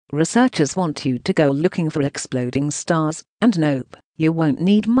researchers want you to go looking for exploding stars, and nope, you won't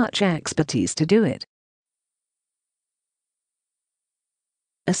need much expertise to do it.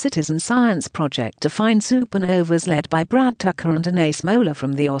 A citizen science project to find supernovas led by Brad Tucker and Anais Möller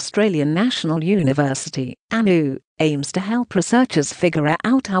from the Australian National University, ANU, aims to help researchers figure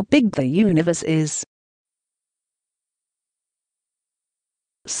out how big the universe is.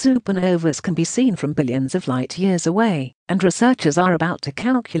 Supernovas can be seen from billions of light years away, and researchers are about to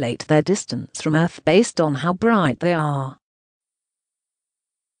calculate their distance from Earth based on how bright they are.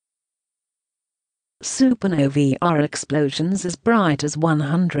 Supernovae are explosions as bright as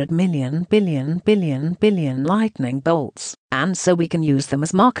 100 million billion lightning bolts, and so we can use them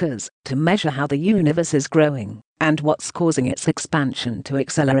as markers to measure how the universe is growing and what's causing its expansion to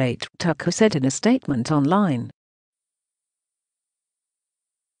accelerate, Tucker said in a statement online.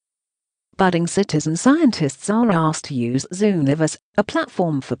 Budding citizen scientists are asked to use Zooniverse, a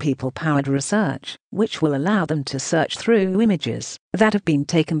platform for people-powered research, which will allow them to search through images that have been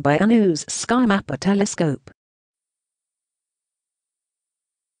taken by ANU's SkyMapper telescope.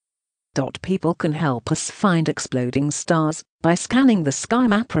 People can help us find exploding stars by scanning the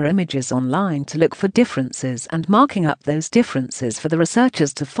SkyMapper images online to look for differences and marking up those differences for the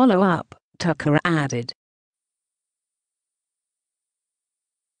researchers to follow up, Tucker added.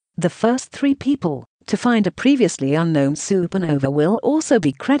 The first 3 people to find a previously unknown supernova will also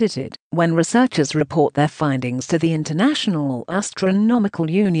be credited when researchers report their findings to the International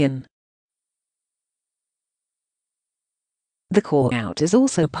Astronomical Union. The call-out is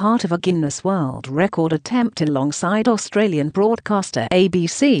also part of a Guinness World Record attempt alongside Australian broadcaster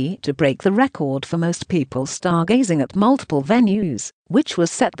ABC to break the record for most people stargazing at multiple venues, which was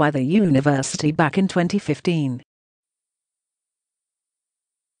set by the university back in 2015.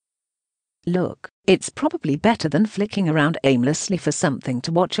 Look, it's probably better than flicking around aimlessly for something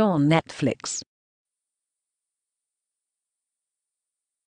to watch on Netflix.